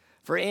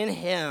 For in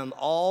him,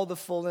 all the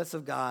fullness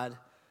of God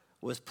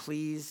was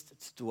pleased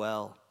to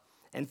dwell,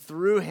 and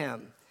through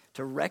him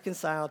to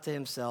reconcile to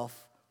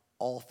himself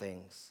all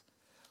things,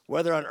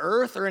 whether on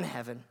earth or in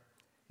heaven,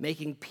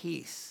 making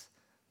peace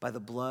by the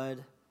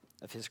blood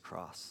of his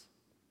cross.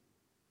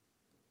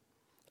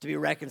 To be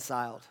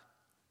reconciled,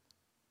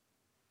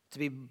 to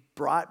be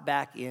brought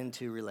back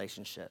into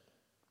relationship.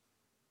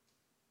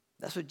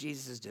 That's what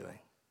Jesus is doing.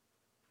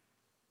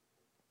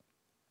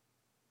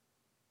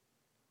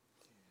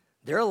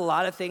 There are a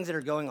lot of things that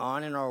are going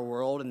on in our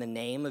world in the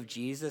name of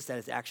Jesus that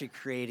is actually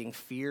creating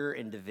fear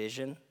and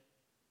division.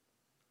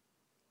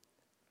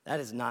 That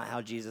is not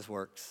how Jesus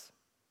works.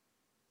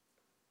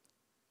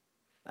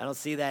 I don't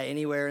see that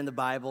anywhere in the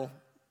Bible.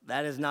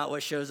 That is not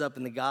what shows up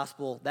in the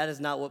gospel. That is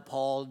not what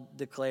Paul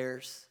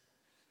declares.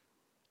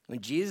 When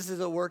Jesus is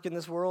at work in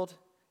this world,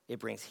 it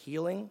brings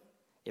healing,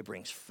 it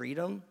brings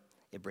freedom,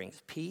 it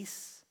brings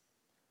peace,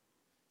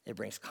 it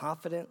brings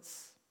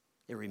confidence,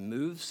 it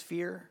removes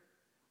fear,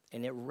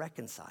 and it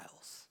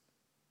reconciles.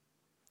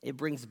 It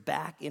brings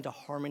back into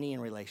harmony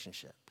and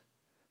relationship.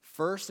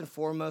 First and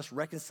foremost,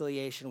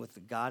 reconciliation with the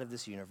God of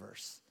this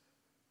universe.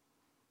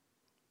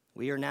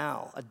 We are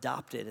now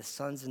adopted as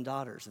sons and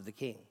daughters of the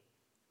King.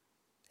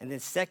 And then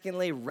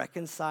secondly,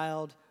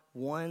 reconciled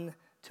one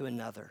to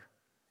another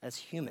as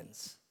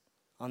humans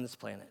on this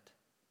planet.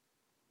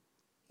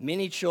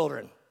 Many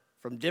children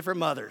from different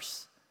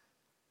mothers,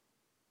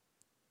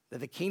 that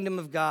the kingdom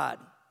of God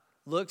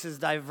looks as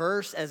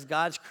diverse as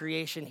God's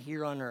creation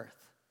here on earth.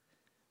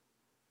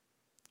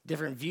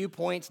 Different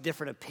viewpoints,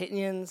 different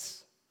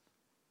opinions,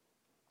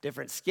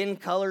 different skin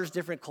colors,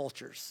 different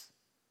cultures.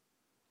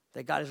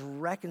 That God is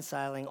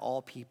reconciling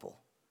all people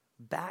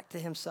back to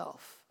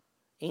himself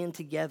and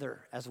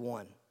together as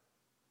one.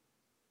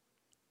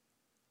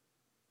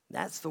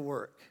 That's the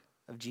work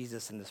of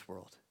Jesus in this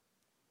world.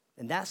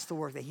 And that's the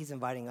work that he's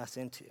inviting us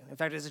into. In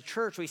fact, as a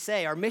church, we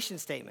say our mission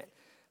statement,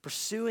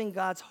 pursuing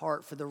God's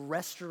heart for the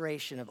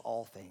restoration of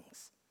all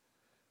things.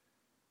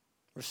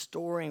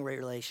 Restoring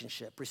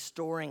relationship,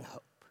 restoring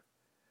hope,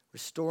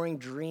 restoring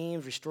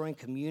dreams, restoring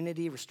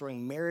community,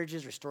 restoring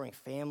marriages, restoring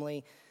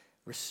family,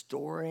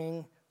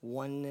 restoring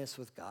oneness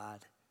with God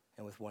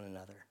and with one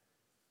another.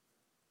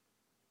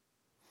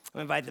 I'm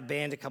going to invite the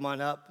band to come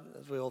on up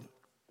as we'll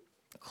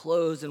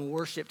close and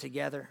worship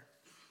together.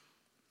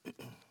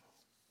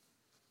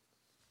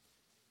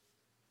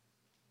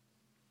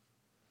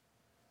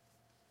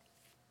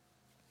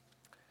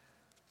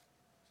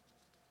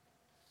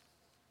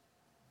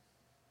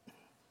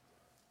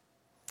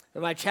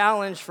 But my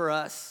challenge for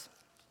us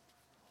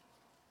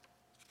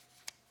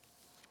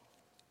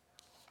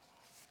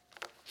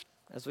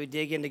as we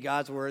dig into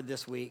God's word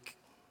this week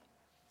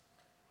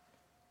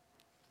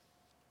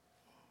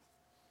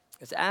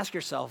is to ask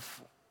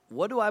yourself,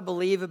 what do I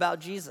believe about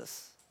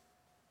Jesus?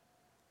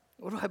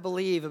 What do I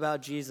believe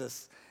about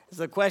Jesus? It's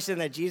a question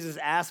that Jesus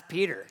asked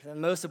Peter, the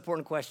most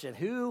important question.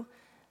 Who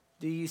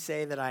do you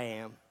say that I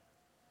am?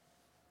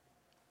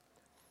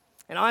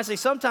 And honestly,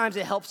 sometimes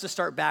it helps to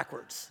start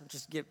backwards.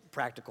 Just get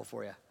practical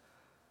for you.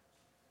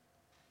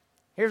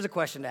 Here's a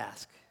question to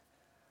ask.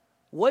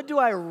 What do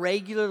I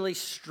regularly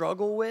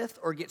struggle with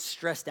or get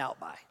stressed out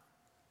by?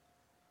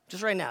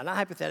 Just right now, not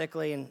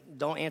hypothetically, and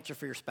don't answer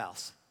for your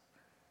spouse.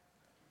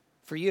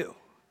 For you.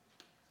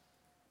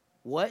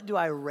 What do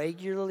I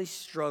regularly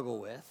struggle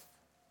with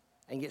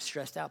and get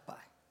stressed out by?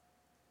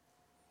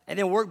 And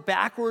then work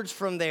backwards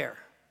from there.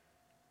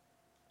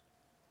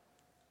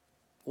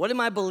 What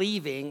am I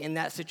believing in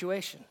that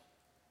situation?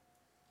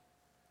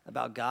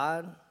 About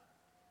God?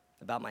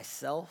 About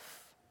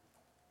myself?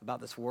 About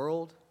this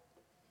world?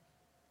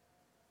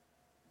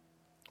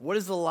 What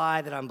is the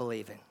lie that I'm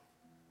believing?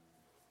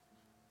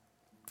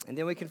 And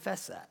then we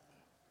confess that.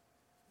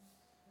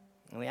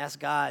 And we ask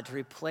God to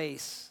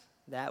replace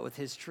that with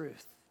his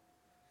truth.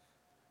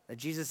 That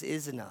Jesus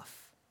is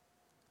enough.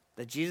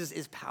 That Jesus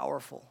is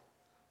powerful.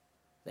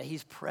 That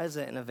he's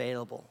present and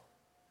available.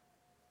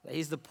 that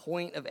he's the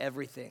point of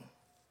everything,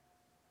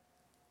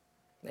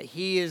 that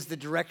he is the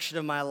direction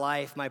of my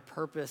life, my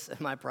purpose, and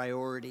my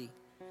priority,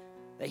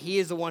 that he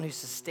is the one who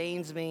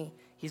sustains me,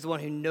 he's the one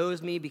who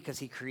knows me because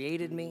he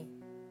created me,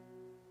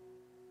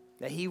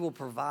 that he will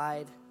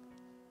provide,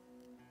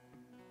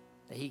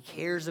 that he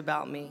cares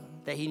about me,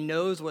 that he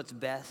knows what's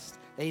best,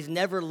 that he's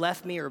never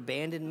left me or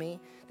abandoned me,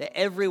 that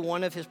every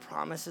one of his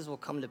promises will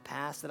come to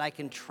pass, that I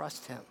can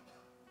trust him,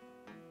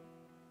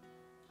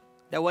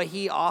 that what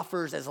he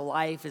offers as a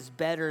life is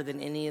better than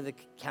any of the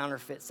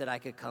counterfeits that I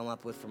could come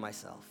up with for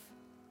myself.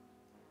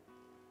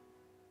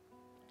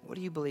 What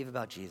do you believe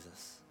about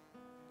Jesus?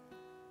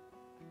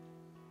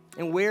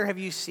 And where have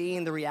you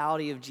seen the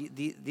reality of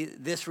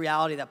this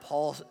reality that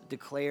Paul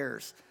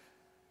declares?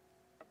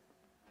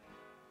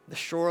 The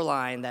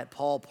shoreline that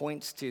Paul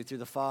points to through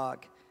the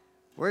fog.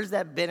 Where's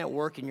that been at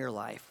work in your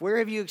life? Where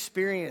have you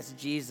experienced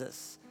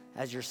Jesus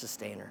as your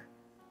sustainer?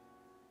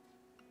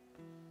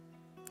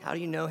 How do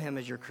you know him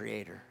as your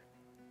creator?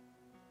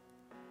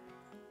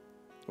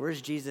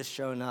 Where's Jesus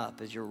shown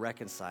up as your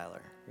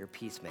reconciler, your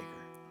peacemaker?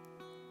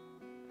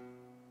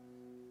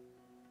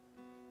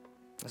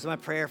 So my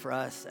prayer for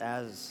us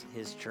as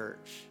his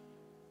church,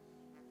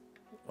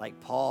 like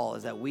Paul,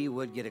 is that we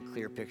would get a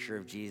clear picture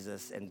of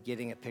Jesus, and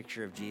getting a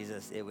picture of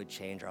Jesus, it would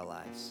change our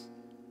lives.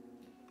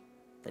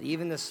 That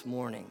even this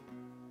morning,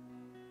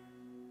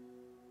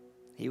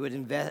 he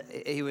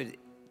would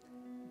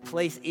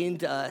place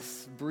into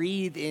us,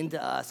 breathe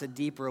into us a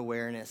deeper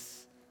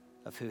awareness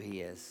of who he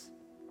is.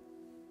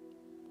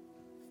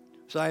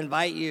 So I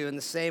invite you in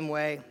the same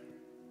way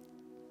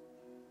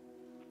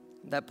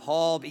that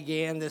Paul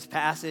began this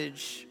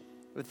passage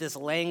with this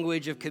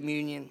language of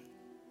communion,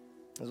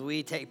 as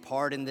we take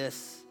part in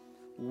this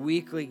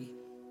weekly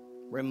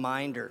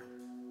reminder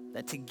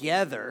that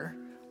together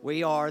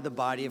we are the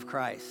body of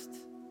Christ.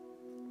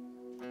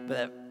 But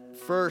that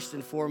first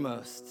and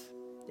foremost,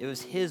 it was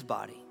his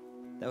body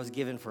that was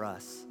given for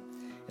us.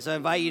 And so I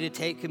invite you to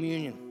take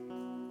communion,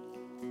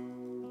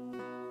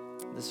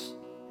 this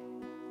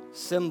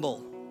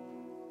symbol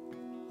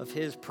of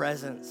his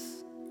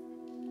presence,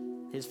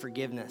 his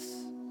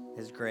forgiveness,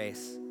 his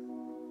grace.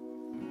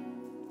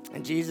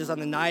 And Jesus, on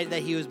the night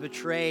that he was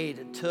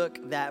betrayed,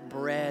 took that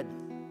bread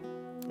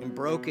and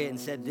broke it and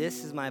said,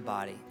 "This is my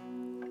body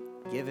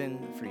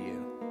given for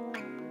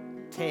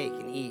you. Take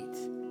and eat.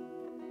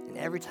 And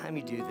every time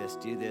you do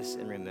this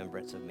in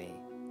remembrance of me."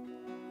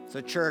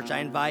 So church, I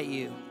invite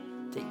you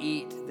to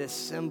eat this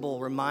symbol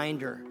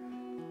reminder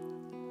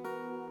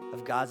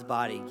of God's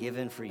body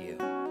given for you.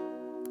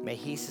 May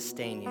he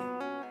sustain you,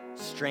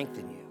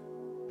 strengthen you,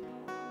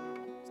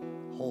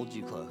 hold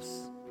you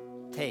close.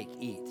 Take,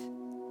 eat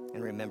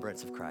in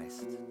remembrance of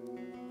Christ.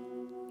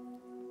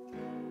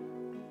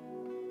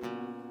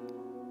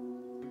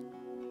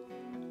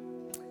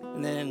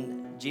 And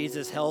then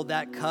Jesus held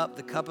that cup,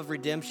 the cup of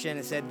redemption,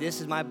 and said, "This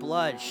is my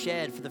blood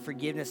shed for the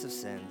forgiveness of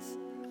sins,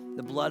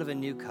 the blood of a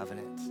new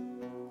covenant.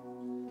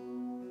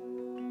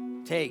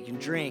 Take and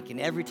drink, and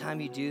every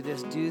time you do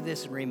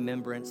this in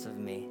remembrance of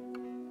me."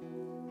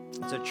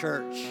 And so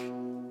church,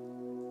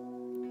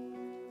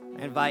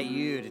 I invite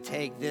you to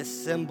take this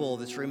symbol,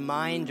 this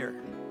reminder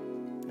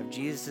of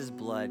Jesus'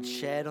 blood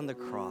shed on the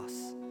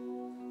cross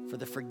for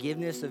the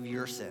forgiveness of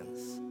your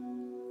sins,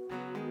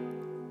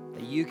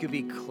 that you could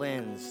be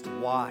cleansed,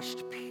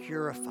 washed,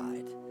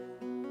 purified,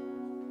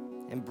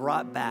 and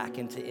brought back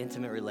into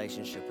intimate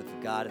relationship with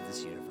the God of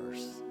this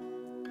universe.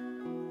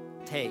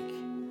 Take,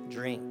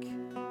 drink,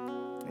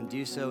 and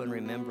do so in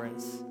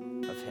remembrance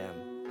of him.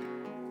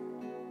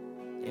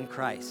 In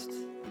Christ,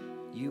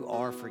 you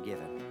are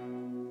forgiven.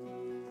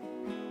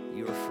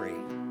 You are free.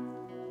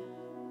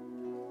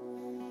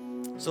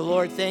 So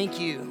Lord, thank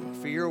you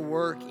for your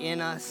work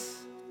in us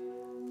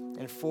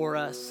and for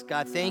us.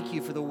 God, thank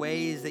you for the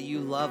ways that you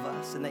love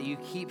us and that you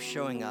keep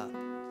showing up.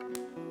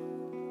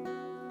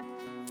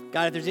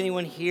 God, if there's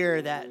anyone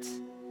here that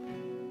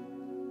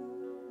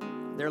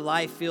their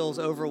life feels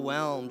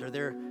overwhelmed or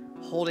they're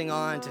holding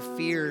on to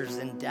fears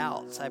and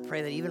doubts, I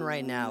pray that even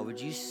right now,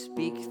 would you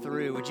speak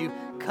through, would you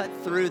cut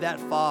through that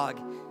fog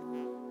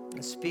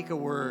and speak a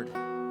word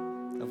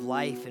of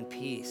life and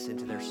peace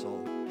into their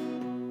soul.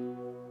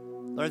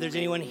 Lord, if there's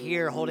anyone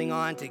here holding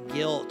on to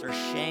guilt or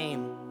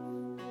shame,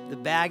 the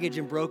baggage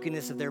and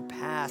brokenness of their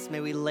past, may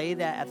we lay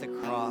that at the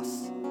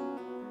cross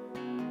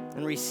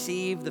and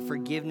receive the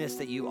forgiveness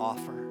that you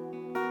offer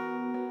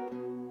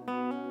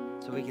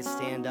so we can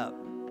stand up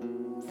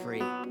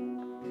free.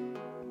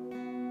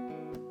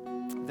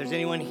 If there's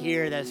anyone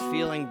here that's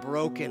feeling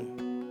broken,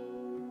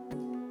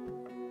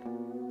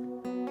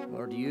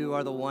 Lord, you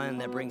are the one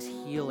that brings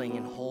healing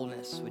and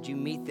wholeness. Would you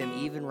meet them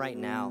even right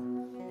now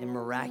in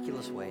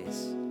miraculous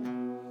ways,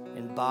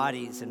 in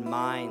bodies and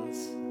minds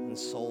and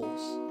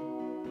souls?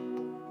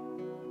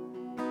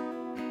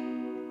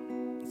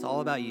 It's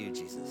all about you,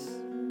 Jesus.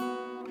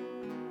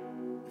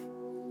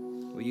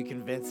 Will you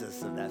convince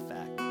us of that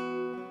fact?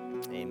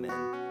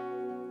 Amen.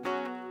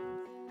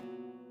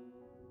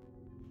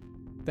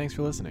 Thanks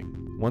for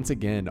listening. Once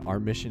again, our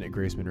mission at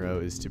Grace Monroe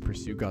is to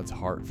pursue God's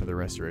heart for the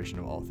restoration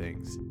of all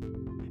things.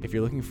 If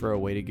you're looking for a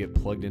way to get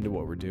plugged into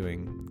what we're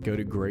doing, go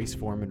to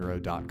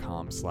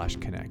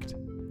graceformonroe.com/connect.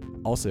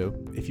 Also,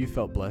 if you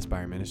felt blessed by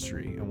our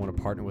ministry and want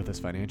to partner with us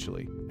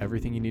financially,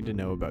 everything you need to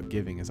know about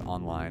giving is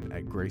online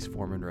at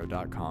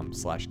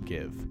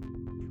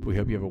graceformonroe.com/give. We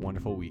hope you have a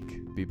wonderful week.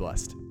 Be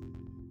blessed.